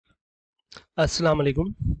Assalamu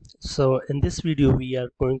alaikum. So in this video we are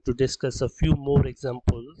going to discuss a few more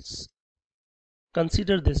examples.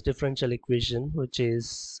 Consider this differential equation, which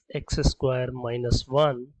is x square minus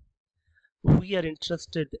 1. We are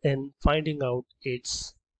interested in finding out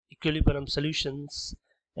its equilibrium solutions,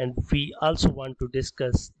 and we also want to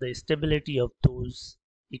discuss the stability of those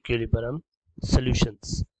equilibrium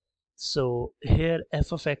solutions. So here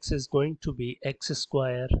f of x is going to be x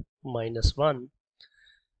square minus 1.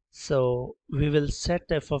 So we will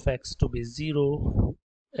set f of x to be 0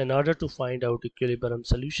 in order to find out equilibrium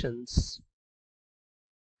solutions.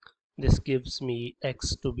 This gives me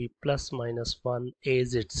x to be plus minus 1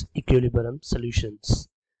 as its equilibrium solutions.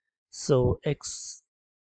 So x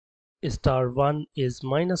star 1 is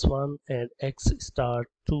minus 1 and x star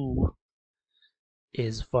 2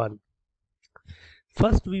 is 1.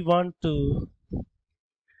 First we want to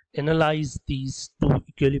analyze these two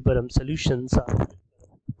equilibrium solutions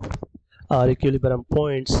or equilibrium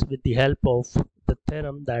points with the help of the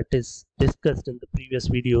theorem that is discussed in the previous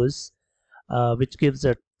videos, which gives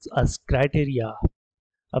us criteria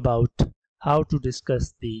about how to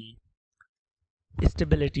discuss the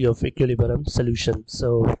stability of equilibrium solution.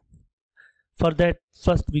 So for that,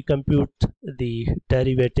 first we compute the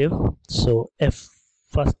derivative. So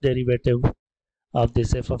first derivative of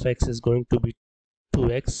this f of x is going to be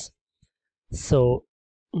 2x. So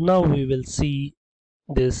now we will see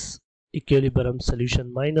this equilibrium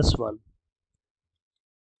solution minus 1.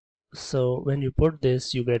 So when you put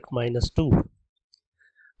this, you get minus 2.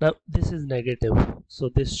 Now this is negative, so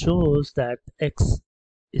this shows that x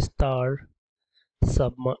star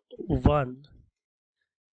sub 1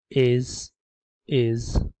 is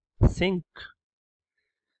sinc.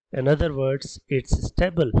 In other words, it's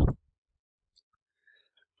stable.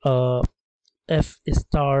 F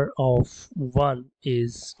star of 1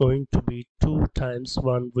 is going to be 2 times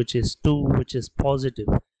 1, which is 2, which is positive.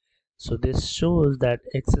 So this shows that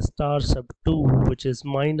x star sub 2, which is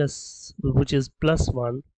plus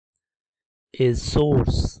 1, is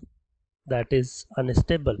source, that is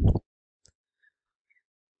unstable.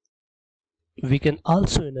 We can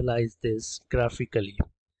also analyze this graphically.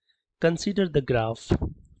 Consider the graph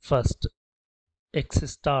first, x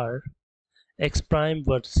star, x prime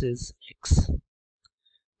versus x.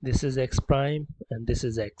 This is x prime and this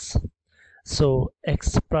is x. So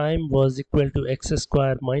x prime was equal to x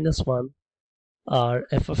square minus 1, or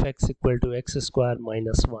f of x equal to x square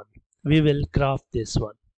minus 1. We will graph this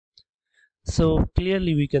one. So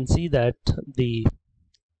clearly we can see that the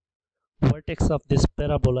vertex of this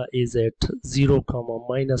parabola is at 0,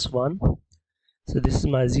 minus 1. So this is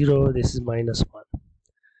my 0, this is minus 1.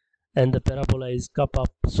 And the parabola is cup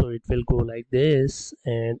up, so it will go like this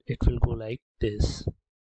and it will go like this.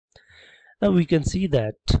 Now we can see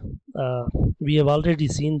that we have already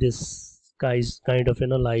seen this kind of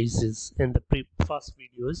analysis in the first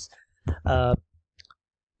videos.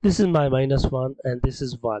 This is my minus 1 and this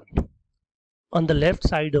is 1. On the left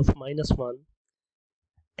side of minus 1,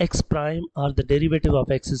 x prime or the derivative of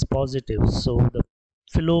x is positive, so the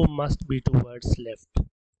flow must be towards left.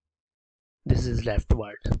 This is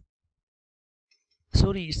leftward.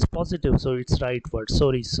 Sorry, it's positive, so it's rightward.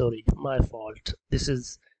 Sorry, my fault. This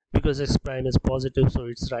is because x prime is positive, so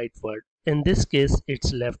it's rightward. In this case,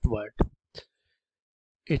 it's leftward.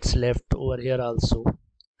 It's left over here also.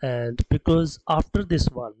 And because after this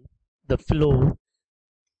one, the flow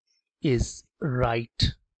is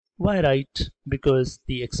right. Why right? Because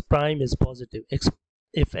the x prime is positive.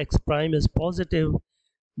 If x prime is positive,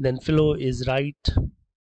 then flow is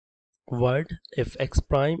rightward. If x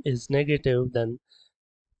prime is negative, then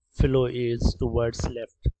flow is towards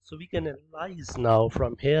left. So we can analyze now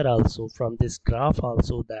from here also, from this graph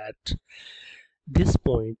also, that this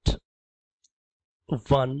point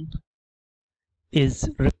 1 is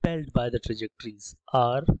repelled by the trajectories,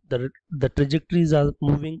 or the trajectories are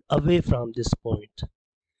moving away from this point.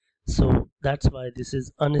 So that's why this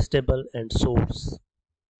is unstable and source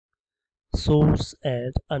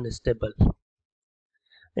and unstable.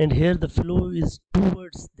 And here the flow is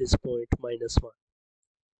towards this point minus 1.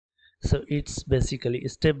 So it's basically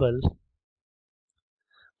stable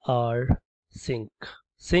or sinc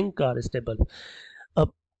or stable.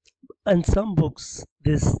 In some books,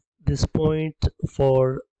 this point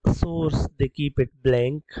for source, they keep it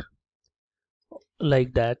blank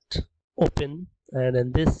like that, open, and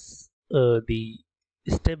in this the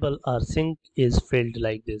stable or sinc is filled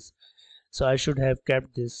like this. So I should have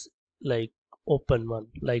kept this like open one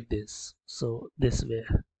like this, so this way.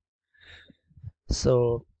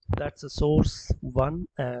 So that's a source 1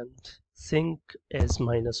 and sinc is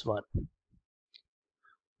minus 1.